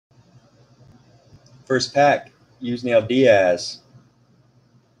First pack, Yusniel Diaz.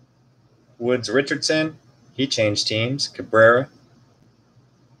 Woods Richardson, he changed teams. Cabrera.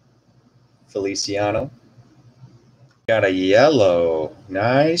 Feliciano. Got a yellow.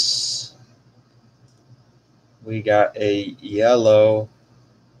 Nice. We got a yellow.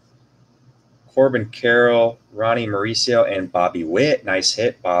 Corbin Carroll, Ronnie Mauricio, and Bobby Witt. Nice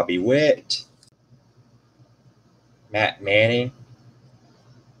hit, Bobby Witt. Matt Manning.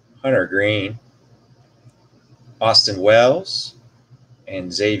 Hunter Green. Austin Wells.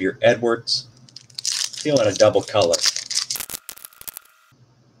 And Xavier Edwards. Feeling a double color.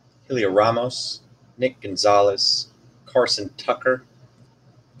 Julio Ramos. Nick Gonzalez. Carson Tucker.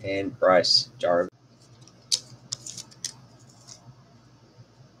 And Bryce Jarvis.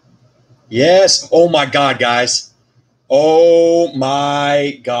 Yes. Oh, my God, guys. Oh,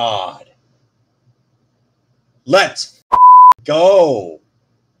 my God. Let's go.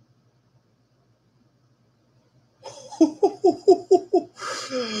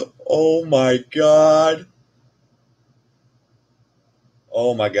 Oh, my God.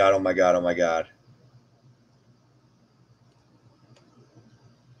 Oh, my God. Oh, my God. Oh, my God.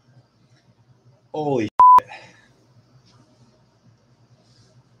 Holy shit.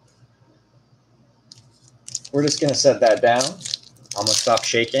 We're just going to set that down. I'm going to stop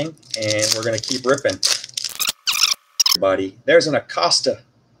shaking, and we're going to keep ripping. Buddy, there's an Acosta.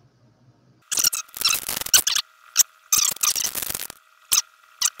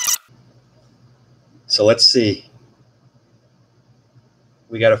 So let's see.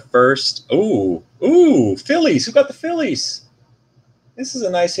 We got a first. Ooh, Phillies. Who got the Phillies? This is a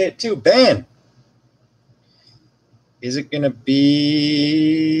nice hit, too. Ben. Is it going to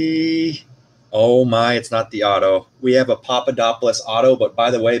be... Oh, my, it's not the auto. We have a Papadopoulos auto, but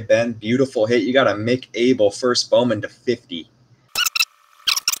by the way, Ben, beautiful hit. You got a Mick Abel first Bowman to 50.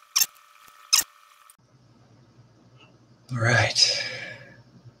 All right.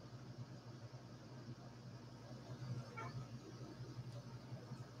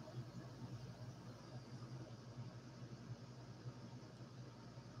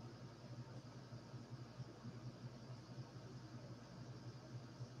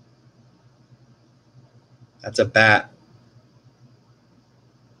 That's a bat.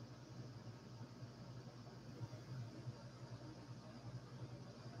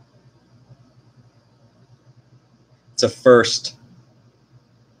 It's a first.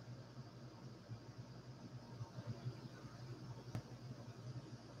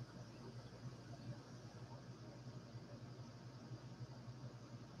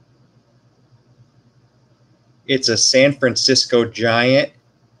 It's a San Francisco Giant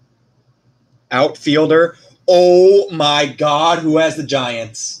outfielder. Oh, my God, who has the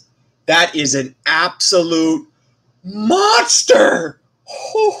Giants? That is an absolute monster.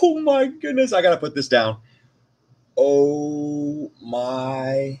 Oh, my goodness. I got to put this down. Oh,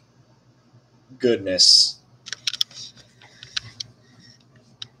 my goodness.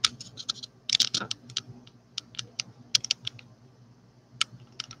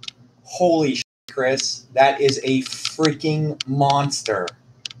 Holy shit, Chris. That is a freaking monster.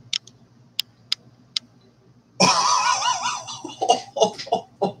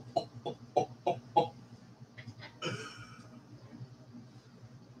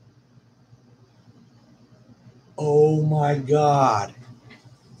 Oh my God.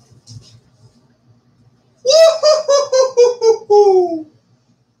 Woo-hoo-hoo-hoo-hoo-hoo.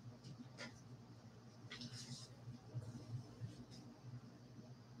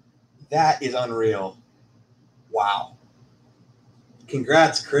 That is unreal. Wow.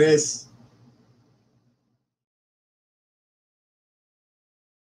 Congrats, Chris.